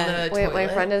forward on apartment. the Wait, toilet.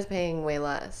 my friend is paying way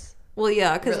less. Well,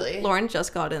 yeah, because Really? Lauren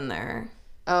just got in there.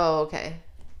 Oh, okay.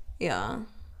 Yeah.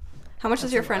 How much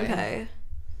does your friend annoying. pay?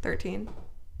 13?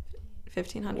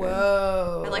 1,500?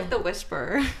 Whoa. I like the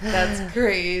whisper. That's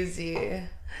crazy.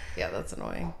 Yeah, that's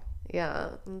annoying. Yeah,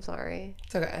 I'm sorry.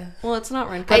 It's okay. Well, it's not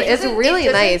rent. But It it's doesn't- really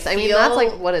it doesn't nice. I mean, that's feel-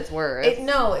 like what it's worth. It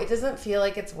doesn't feel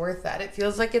like it's worth that. It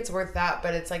feels like it's worth that,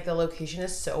 but it's like the location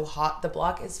is so hot. The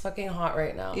block is fucking hot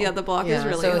right now. Yeah, the block is Yeah,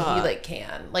 really so hot. he like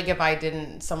can. Like if I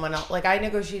didn't, someone else, like I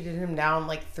negotiated him down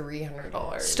like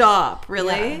 $300. Stop.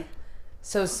 Really? Yeah.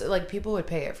 So like people would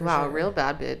pay it for wow, sure. real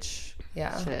bad bitch.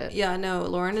 Yeah. Shit. Yeah, no,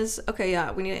 Lauren is okay.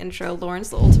 Yeah, we need an intro. Lauren's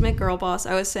the ultimate girl boss.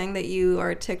 I was saying that you are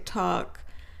a TikTok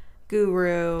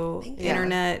guru,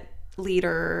 internet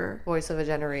leader. Voice of a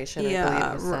generation. I Yeah,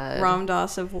 believe you said. Ram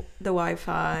Dass of the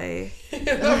Wi-Fi.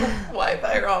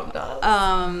 Wi-Fi Ram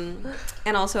Dass.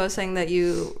 And also I was saying that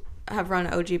you have run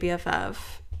OGBFF,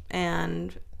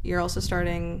 and you're also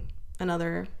starting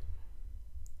another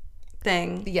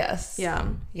thing. Yes. Yeah.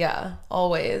 Yeah.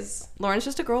 Always. Lauren's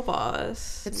just a girl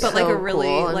boss, It's but like so a really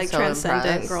cool. I'm like so transcendent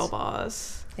impressed. girl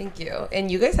boss. Thank you.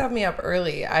 And you guys have me up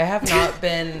early. I have not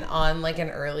been on like an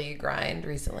early grind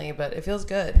recently, but it feels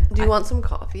good. Do you want some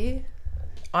coffee?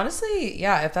 Honestly,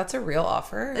 yeah, if that's a real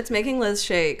offer. It's making Liz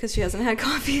shake because she hasn't had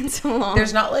coffee in so long.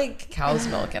 There's not like cow's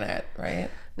milk in it, right?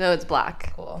 No, it's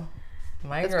black. Cool.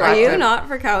 My It's girl. Are you Black. not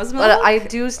for cow's milk? But I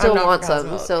do still not want for cow's some,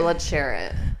 milk. so let's share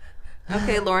it.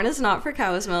 Okay, Lauren is not for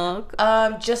cow's milk.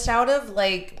 Just out of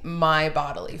like my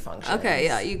bodily function. Okay,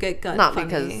 yeah, you get gut Not funny.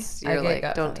 because I you're get like,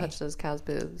 gut don't funny. touch those cow's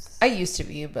boobs. I used to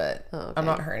be, but Oh, okay. I'm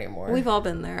not her anymore. We've all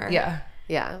been there. Yeah.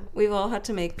 Yeah. We've all had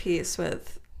to make peace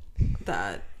with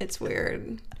that. It's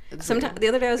weird. It's Sometimes the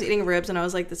other day I was eating ribs and I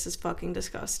was like, this is fucking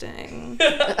disgusting.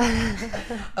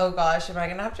 Oh gosh, am I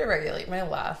gonna have to regulate my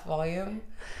laugh volume?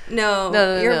 No,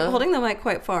 No, you're no. holding the mic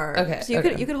quite far. Okay, So you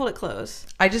okay. could hold it close.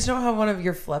 I just don't have one of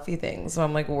your fluffy things, so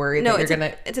I'm like worried No, that it's you're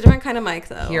gonna it's a different kind of mic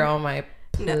though. hear all my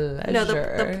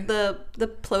The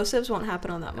plosives won't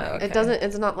happen on that mic. Okay. It doesn't.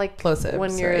 It's not like plosives,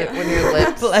 when your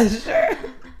lips. Pleasure.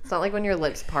 It's not like when your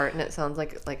lips part and it sounds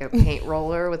like a paint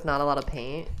roller with not a lot of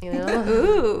paint. You know.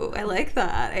 Ooh, I like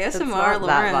that. ASMR, Lauren.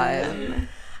 That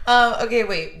vibe. Okay,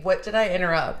 wait. What did I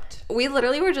interrupt? We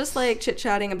literally were just like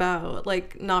chit-chatting about,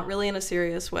 like, not really in a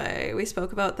serious way. We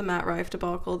spoke about the Matt Rife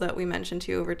debacle that we mentioned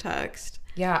to you over text.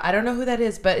 Yeah, I don't know who that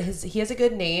is, but he has a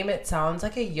good name. It sounds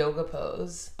like a yoga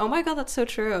pose. Oh my god, that's so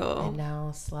true. And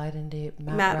now slide into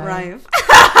Matt Rife.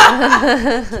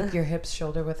 Keep your hips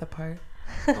shoulder width apart.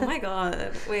 Oh my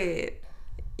god. Wait.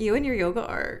 You and your yoga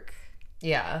arc.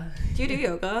 Yeah. Do you do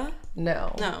yoga?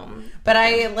 No. No. But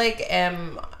I like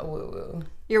am woo-woo.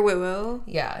 You're woo-woo?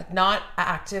 Yeah. Not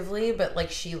actively, but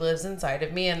like she lives inside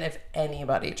of me, and if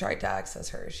anybody tried to access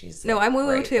her, she's No, like, I'm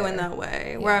woo-woo right too there. in that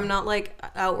way. Where I'm not like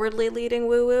outwardly leading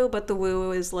woo-woo, but the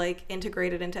woo-woo is like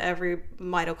integrated into every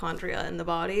mitochondria in the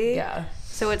body. Yeah.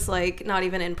 So it's like not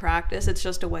even in practice, it's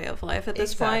just a way of life at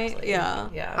this point. Yeah.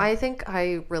 Yeah. I think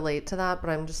I relate to that, but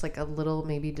I'm just like a little,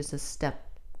 maybe just a step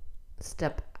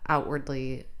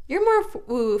outwardly. You're more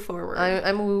woo-woo forward.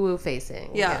 I'm woo-woo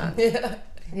facing. Yeah.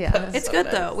 Yeah. It's so good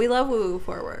nice. though. We love woo-woo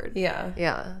forward. Yeah.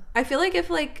 Yeah. I feel like if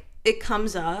like it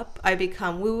comes up, I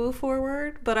become woo-woo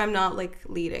forward, but I'm not like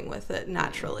leading with it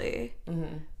naturally.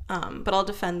 Mm-hmm. But I'll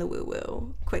defend the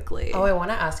woo-woo quickly. Oh, I want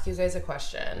to ask you guys a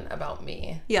question about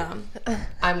me. Yeah.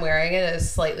 I'm wearing a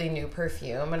slightly new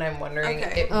perfume, and I'm wondering,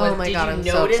 Okay. Oh my God, did I'm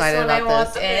you so notice excited when I about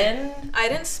walked this. in? I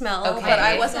didn't smell, Okay. but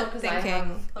I No, wasn't 'cause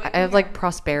thinking. I have like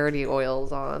prosperity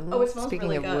oils on. Oh, it smells Speaking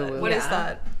really of good. woo-woo. What is Yeah.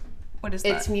 that? What is that?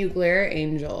 It's Mugler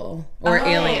Angel or Oh.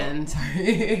 Alien.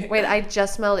 Sorry. Wait, I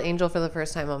just smelled Angel for the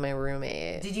first time on my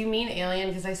roommate. Did you mean Alien?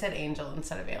 Because I said Angel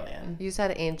instead of Alien. You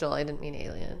said Angel. I didn't mean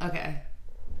Alien. Okay.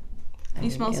 You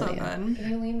smell so good. Can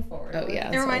you lean forward? Oh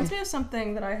yeah. It reminds me of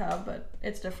something that I have, but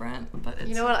it's different. But it's,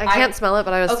 You know what? I can't smell it,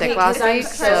 but I was sick last 'cause week,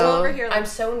 over so here. I'm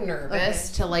so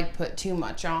nervous to like put too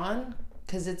much on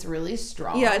because it's really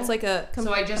strong. Yeah, it's like a.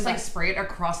 So I just like spray it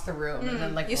across the room and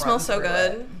then like You run smell so through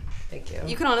good. it. Thank you.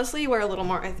 You can honestly wear a little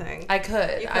more, I think. I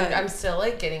could. You could. I'm still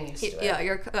like getting used to it. Yeah,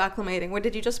 you're acclimating. Where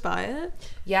did you just buy it?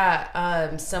 Yeah,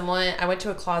 I went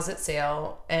to a closet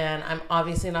sale, and I'm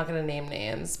obviously not going to name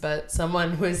names, but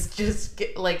someone was just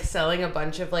like selling a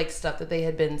bunch of like stuff that they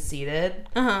had been seeded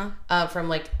from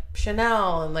like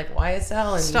Chanel and like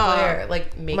YSL and Stop. Claire,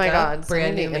 like makeup, my God,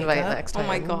 brand new invite makeup. next Oh time.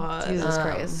 my God. Jesus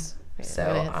Christ. Wait, So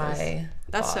I'm gonna hit this.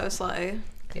 That's bought- so slay.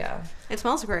 yeah, It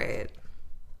smells great.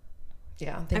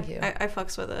 yeah. Thank you. I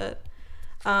fucks with it.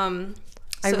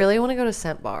 I really want to go to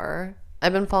Scent Bar.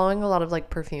 I've been following a lot of like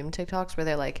perfume TikToks where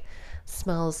they're like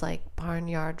smells like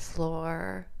barnyard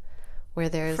floor, where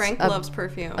there's Frank loves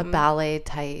perfume. a ballet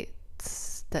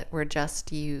tights that were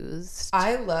just used.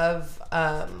 I love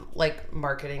like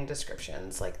marketing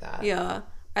descriptions like that. Yeah.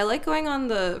 I like going on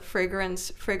the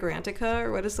Fragrantica,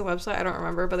 or what is the website? I don't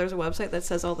remember, but there's a website that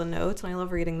says all the notes, and I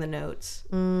love reading the notes.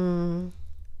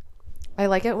 I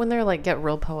like it when they're like get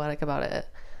real poetic about it.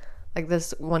 Like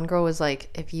this one girl was like,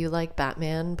 if you like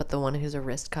Batman, but the one who's a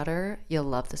wrist cutter, you'll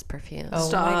love this perfume. Oh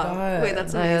Stop. my God. Wait,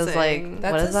 that's And amazing. I was like,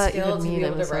 That's what a does that skill even to mean? be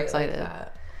able I'm to so write excited. like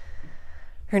that.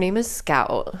 Her name is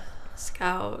Scout,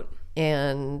 Scout.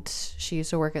 and she used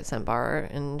to work at Scent Bar,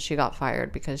 and she got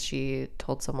fired because she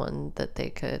told someone that they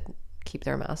could keep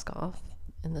their mask off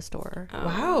in the store.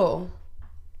 Wow.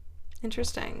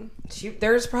 Interesting.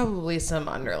 There's probably some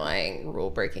underlying rule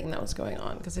breaking that was going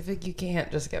on because I think you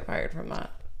can't just get fired from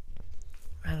that.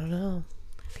 I don't know.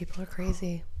 People are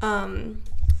crazy.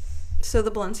 So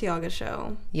the Balenciaga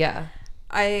show. Yeah.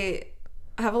 I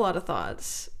have a lot of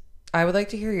thoughts. I would like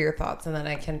to hear your thoughts and then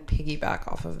I can piggyback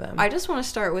off of them. I just want to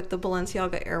start with the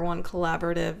Balenciaga Erewhon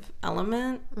collaborative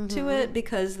element to it,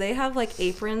 because they have like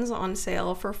aprons on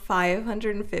sale for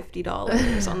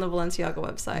 $550 on the Balenciaga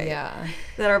website. Yeah.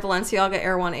 That are Balenciaga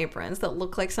Erewhon aprons that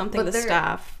look like something But the they're-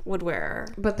 staff would wear.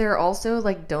 But they're also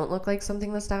like don't look like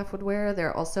something the staff would wear.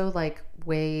 They're also like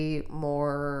way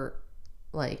more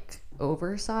like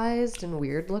oversized and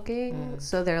weird looking.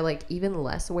 So they're like even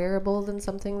less wearable than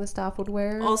something the staff would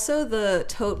wear. Also, the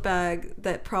tote bag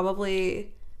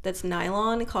that's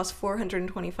nylon costs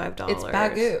 $425. It's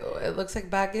Bagu. It looks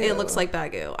like Bagu. It looks like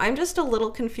Bagu. I'm just a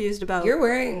little confused about You're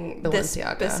wearing this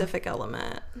Balenciaga. specific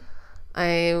element.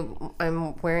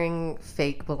 I'm wearing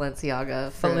fake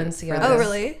Balenciaga for Balenciaga. Oh,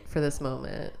 really? for this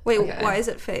moment. Wait, Okay. why is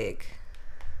it fake?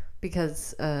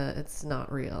 Because it's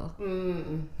not real.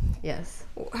 Yes.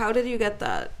 How did you get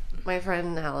that? My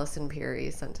friend Allison Peary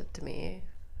sent it to me.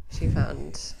 She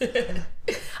found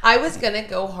I was gonna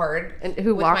go hard and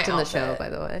who with walked my in the show, outfit, by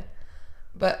the way.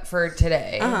 but for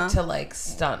today to like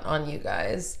stunt on you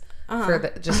guys.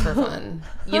 just for fun.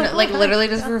 You know, like literally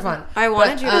just for fun. I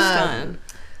wanted you to stunt.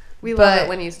 We love it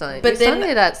when you stunt. But you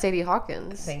stunted at Sadie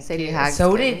Hawkins. Sadie Hawkins.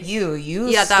 So did you.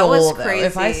 Yeah, that was crazy.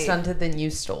 If I stunted, then you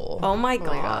stole. Oh my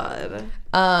god.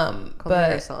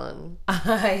 But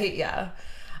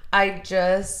I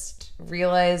just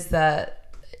realized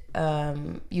that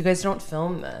you guys don't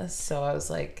film this, so I was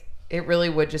like, it really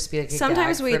would just be like a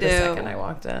sometimes gag we for do. The second I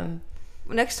walked in.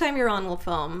 Next time you're on, we'll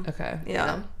film. Okay.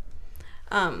 Yeah.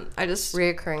 I just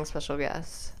reoccurring special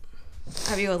guest.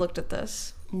 Have you looked at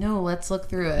this? No, let's look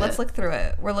through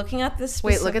it. We're looking at this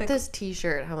specific... Wait, look at this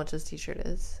t-shirt. How much this t-shirt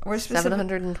is? We're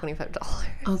 $725.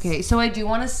 Okay, so I do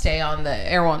want to stay on the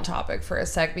Erewhon topic for a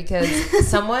sec because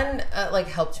someone like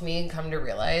helped me come to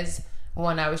realize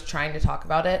when I was trying to talk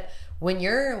about it, when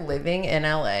you're living in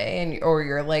LA or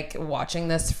you're like watching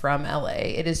this from LA,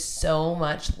 it is so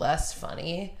much less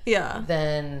funny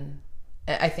than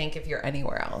I think if you're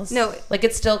anywhere else. No, like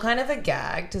it's still kind of a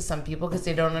gag to some people because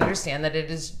they don't understand that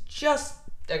it is just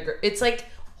it's like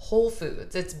Whole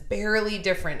Foods. It's barely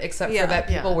different except for that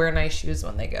people wear nice shoes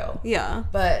when they go. Yeah.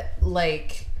 But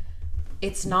like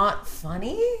it's not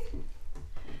funny.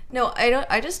 No, I don't.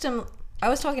 I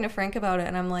was talking to Frank about it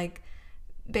and I'm like,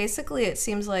 basically it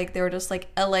seems like they were just like,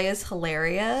 LA is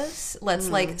hilarious. Let's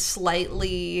like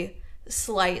slightly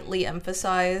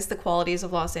emphasize the qualities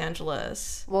of Los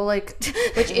Angeles. Well, like,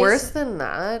 which worse than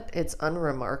that, it's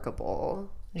unremarkable.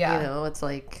 Yeah. You know, it's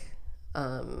like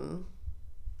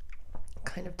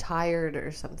kind of tired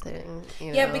or something.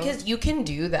 You know? Because you can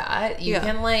do that. You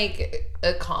can like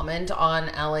comment on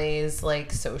LA's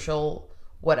like social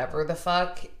whatever the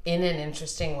fuck in an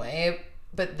interesting way.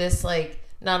 But this like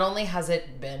not only has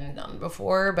it been done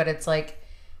before, but it's like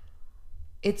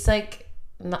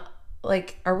not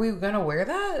like, are we gonna wear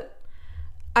that?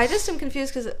 I just am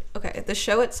confused because the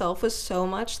show itself was so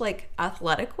much like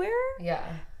athletic wear. Yeah.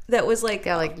 That was like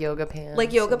like yoga pants.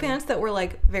 Like yoga pants that were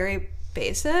like very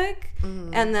basic,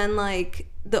 and then like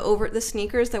the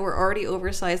sneakers that were already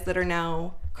oversized that are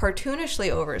now cartoonishly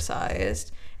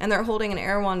oversized, and they're holding an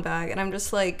Erewhon bag, and I'm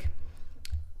just like,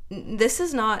 this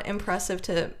is not impressive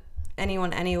to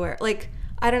anyone anywhere. Like,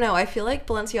 I don't know, I feel like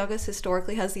Balenciaga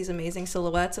historically has these amazing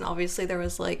silhouettes, and obviously there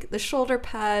was like the shoulder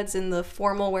pads and the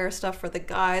formal wear stuff for the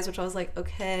guys, which I was like,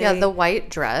 okay. Yeah, the white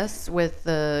dress with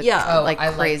the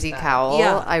crazy cowl.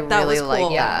 Yeah, I really cool. like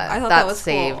that. I thought that was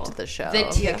saved cool. the show. The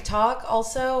TikTok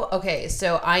also, okay,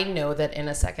 so I know that in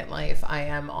a second life I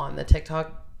am on the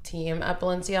TikTok team at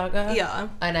Balenciaga. Yeah.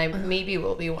 And I maybe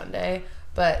will be one day.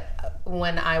 But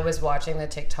when I was watching the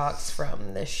TikToks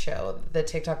from this show, the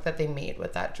TikTok that they made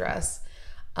with that dress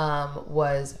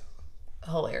was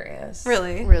hilarious.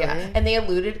 Really? Yeah. And they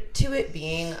alluded to it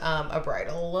being a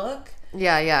bridal look.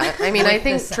 Yeah. I mean, I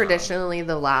think traditionally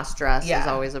the last dress is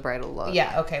always a bridal look.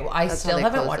 Yeah, okay. Well, I still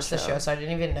haven't watched the show, so I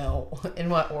didn't even know in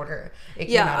what order it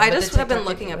came out. I just have been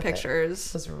looking at pictures.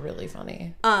 It was really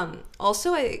funny.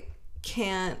 Also, I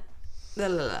can't...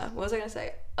 What was I going to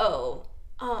say?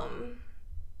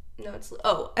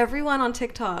 Everyone on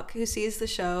TikTok who sees the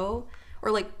show,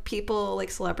 or like people, like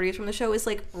celebrities from the show, is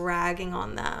like ragging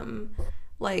on them,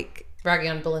 like ragging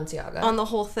on Balenciaga, on the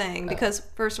whole thing, because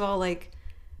first of all, like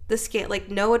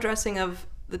no addressing of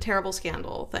the terrible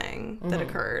scandal thing that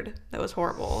occurred, that was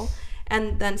horrible,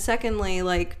 and then secondly,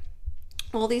 like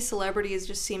all these celebrities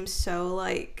just seem so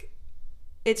like,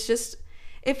 it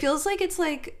feels like it's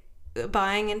like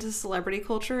buying into celebrity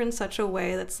culture in such a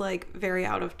way that's like very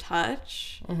out of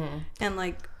touch, and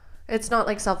like it's not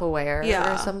like self-aware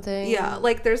or something. Yeah,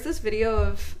 like there's this video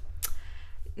of,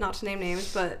 not to name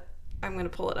names, but I'm gonna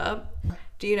pull it up.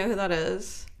 Do you know who that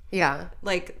is? Yeah.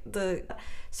 Like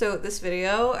so this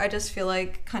video, I just feel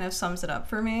like kind of sums it up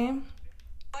for me.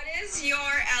 What is your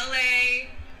LA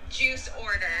juice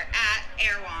order at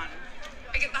Erewhon?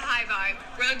 I get the high vibe.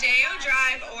 Rodeo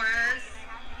Drive or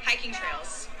hiking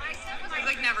trails? I've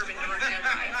like never been to Rodeo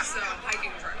Drive, so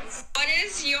hiking trails. What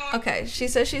is your... Okay, she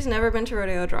says she's never been to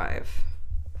Rodeo Drive,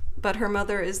 but her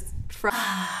mother is from...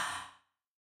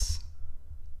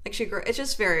 like she grew... It's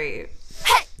just very...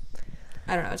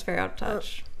 I don't know, it's very out of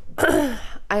touch.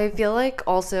 I feel like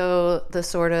also the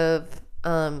sort of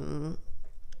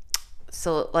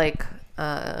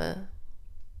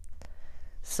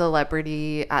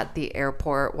celebrity at the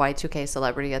airport, Y2K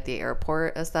celebrity at the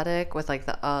airport aesthetic with like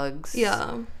the Uggs.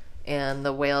 Yeah. And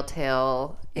the whale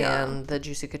tail and the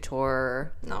Juicy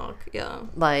Couture.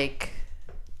 Like,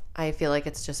 I feel like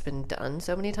it's just been done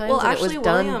so many times. Well, and actually, it was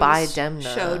done by Williams'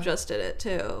 Demna. show just did it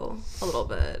too, a little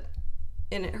bit,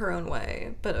 in her own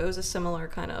way, but it was a similar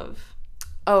kind of...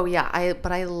 Oh, yeah,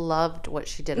 but I loved what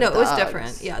she did. No, it was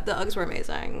different. Yeah, the Uggs were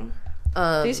amazing.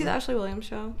 Did you see the Ashley Williams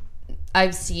show?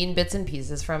 I've seen bits and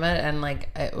pieces from it, and like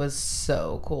it was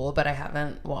so cool, but I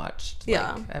haven't watched. Like,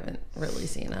 I haven't really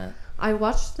seen it. I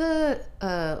watched the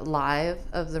live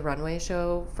of the runway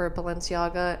show for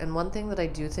Balenciaga, and one thing that I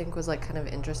do think was like kind of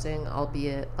interesting,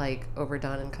 albeit like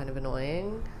overdone and kind of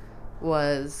annoying,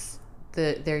 was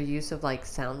their use of like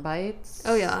sound bites.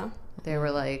 Oh yeah. They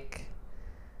were like,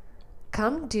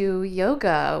 come do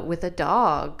yoga with a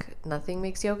dog. Nothing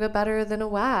makes yoga better than a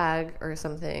wag or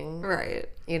something. Right.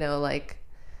 You know, like.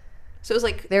 So it was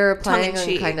like they were playing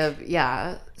on kind of,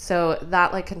 yeah. So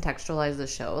that like contextualized the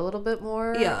show a little bit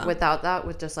more. Yeah. Without that,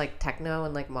 with just like techno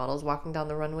and like models walking down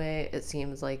the runway, it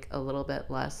seems like a little bit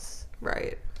less.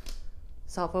 Right.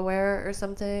 Self-aware or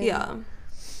something. Yeah.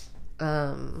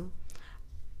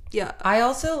 Yeah. I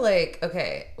also like,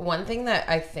 okay, one thing that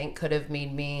I think could have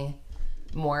made me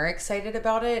more excited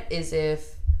about it is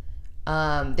if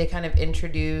they kind of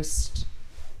introduced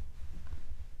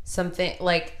something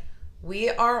like, we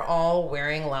are all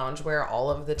wearing loungewear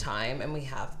all of the time, and we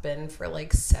have been for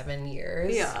like 7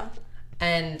 years. Yeah.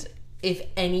 And if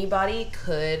anybody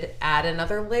could add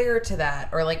another layer to that,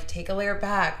 or like take a layer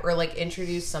back, or like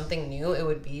introduce something new, it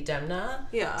would be Demna.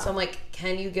 Yeah. So I'm like,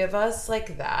 can you give us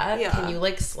like that? Yeah. Can you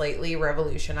like slightly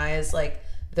revolutionize like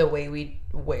the way we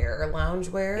wear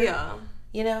loungewear? Yeah.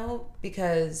 You know,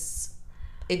 because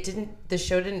the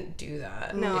show didn't do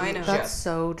that. No, I know. That's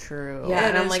so true. Yeah,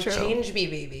 and I'm like, true. change me,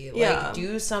 baby. Yeah. Like,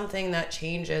 do something that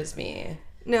changes me.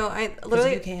 No, I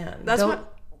literally. You can. That's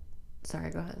what.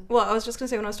 Sorry, go ahead. Well, I was just gonna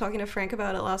say, when I was talking to Frank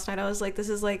about it last night, I was like, this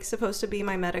is like supposed to be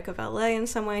my medic of LA in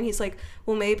some way, and he's like,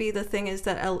 well, maybe the thing is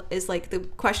that is like the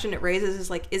question it raises is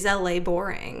like, is LA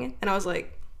boring? And I was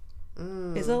like,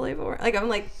 is LA boring? Like, I'm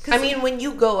like, I mean, when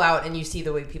you go out and you see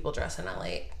the way people dress in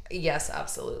LA, yes,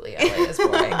 absolutely, LA is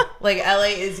boring. Like,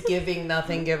 LA is giving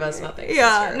nothing, give us nothing.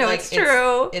 Yeah, sister. no, like, it's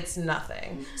true. It's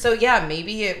nothing. So yeah,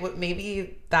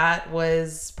 maybe that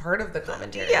was part of the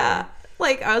commentary. Yeah,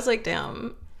 like I was like,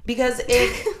 damn. Because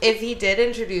if he did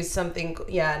introduce something,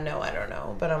 yeah, no, I don't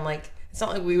know. But I'm like, it's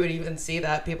not like we would even see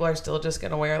that. People are still just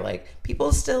going to wear, like,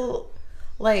 people still,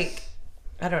 like,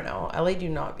 I don't know. LA do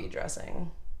not be dressing.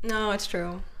 No, it's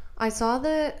true. I saw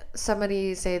that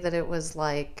somebody say that it was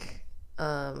like,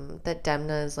 that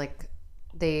Demna is like,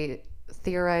 they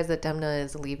theorized that Demna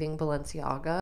is leaving Balenciaga.